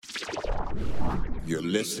You're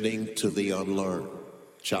listening to The Unlearned,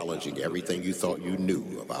 challenging everything you thought you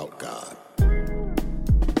knew about God.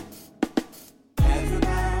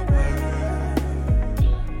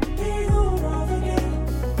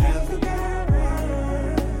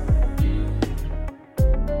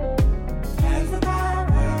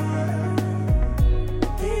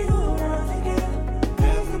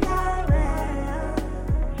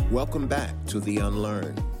 Welcome back to The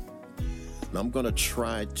Unlearned. And I'm going to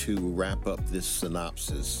try to wrap up this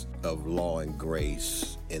synopsis of law and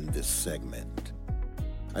grace in this segment.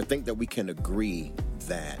 I think that we can agree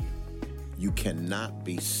that you cannot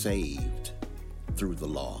be saved through the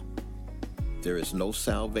law. There is no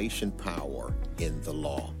salvation power in the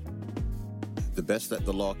law. The best that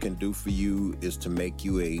the law can do for you is to make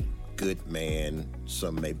you a good man,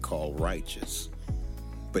 some may call righteous.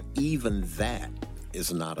 But even that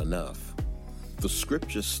is not enough. The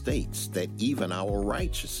scripture states that even our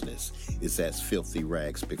righteousness is as filthy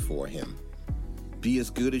rags before him. Be as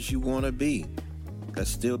good as you want to be. That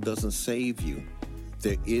still doesn't save you.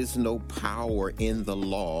 There is no power in the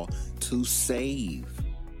law to save.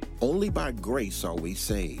 Only by grace are we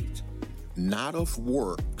saved, not of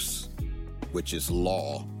works, which is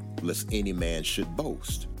law, lest any man should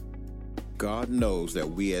boast. God knows that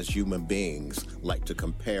we as human beings like to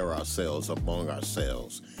compare ourselves among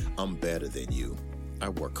ourselves. I'm better than you. I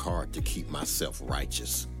work hard to keep myself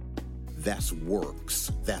righteous. That's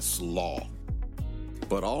works. That's law.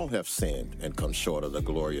 But all have sinned and come short of the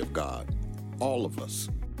glory of God. All of us.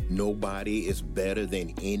 Nobody is better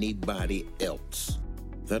than anybody else.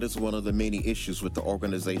 That is one of the many issues with the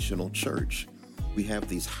organizational church. We have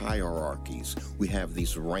these hierarchies. We have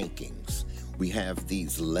these rankings. We have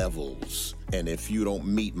these levels, and if you don't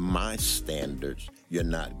meet my standards, you're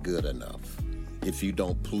not good enough. If you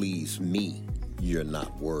don't please me, you're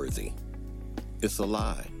not worthy. It's a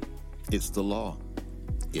lie. It's the law.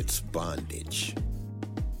 It's bondage.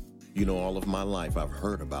 You know, all of my life I've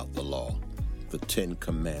heard about the law, the 10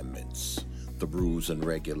 Commandments, the rules and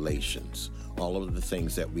regulations, all of the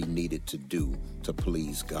things that we needed to do to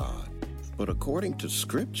please God. But according to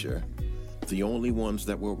Scripture, the only ones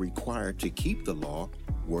that were required to keep the law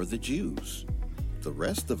were the Jews. The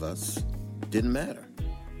rest of us didn't matter.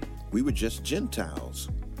 We were just Gentiles,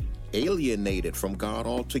 alienated from God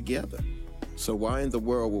altogether. So why in the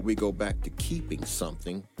world would we go back to keeping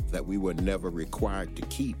something that we were never required to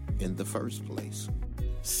keep in the first place?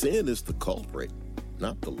 Sin is the culprit,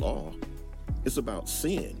 not the law. It's about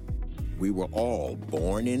sin. We were all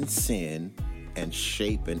born in sin and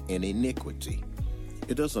shapen in iniquity.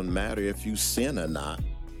 It doesn't matter if you sin or not.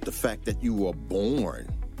 The fact that you were born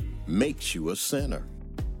makes you a sinner,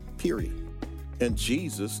 period. And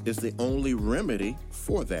Jesus is the only remedy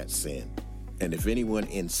for that sin. And if anyone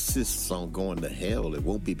insists on going to hell, it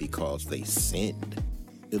won't be because they sinned.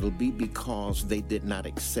 It'll be because they did not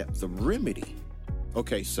accept the remedy.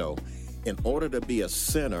 Okay, so in order to be a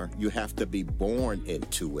sinner, you have to be born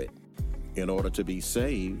into it. In order to be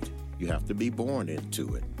saved, you have to be born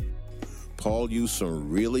into it. Paul used some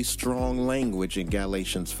really strong language in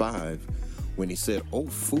Galatians 5 when he said, "Oh,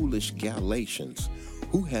 foolish Galatians,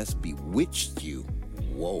 who has bewitched you,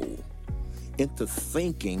 woe, into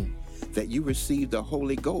thinking that you received the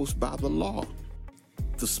Holy Ghost by the law?"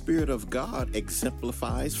 The Spirit of God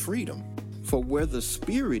exemplifies freedom. For where the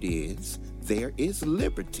Spirit is, there is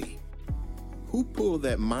liberty. Who pulled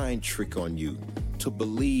that mind trick on you to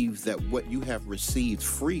believe that what you have received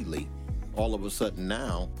freely, all of a sudden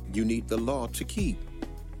now, you need the law to keep?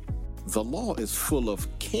 The law is full of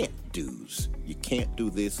can't-dos. You can't do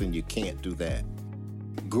this and you can't do that.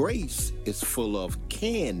 Grace is full of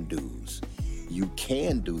can-dos. You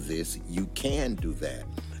can do this, you can do that.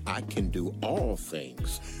 I can do all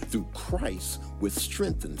things through Christ which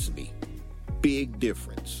strengthens me. Big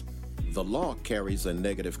difference. The law carries a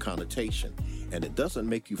negative connotation, and it doesn't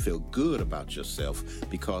make you feel good about yourself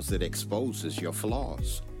because it exposes your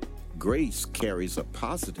flaws. Grace carries a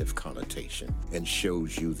positive connotation and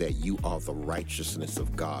shows you that you are the righteousness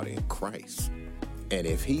of God in Christ. And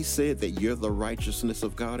if he said that you're the righteousness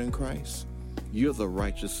of God in Christ, you're the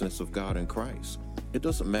righteousness of God in Christ. It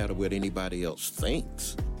doesn't matter what anybody else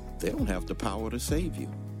thinks. They don't have the power to save you.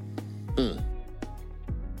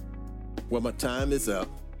 Well, my time is up,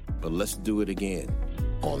 but let's do it again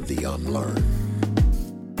on The Unlearned.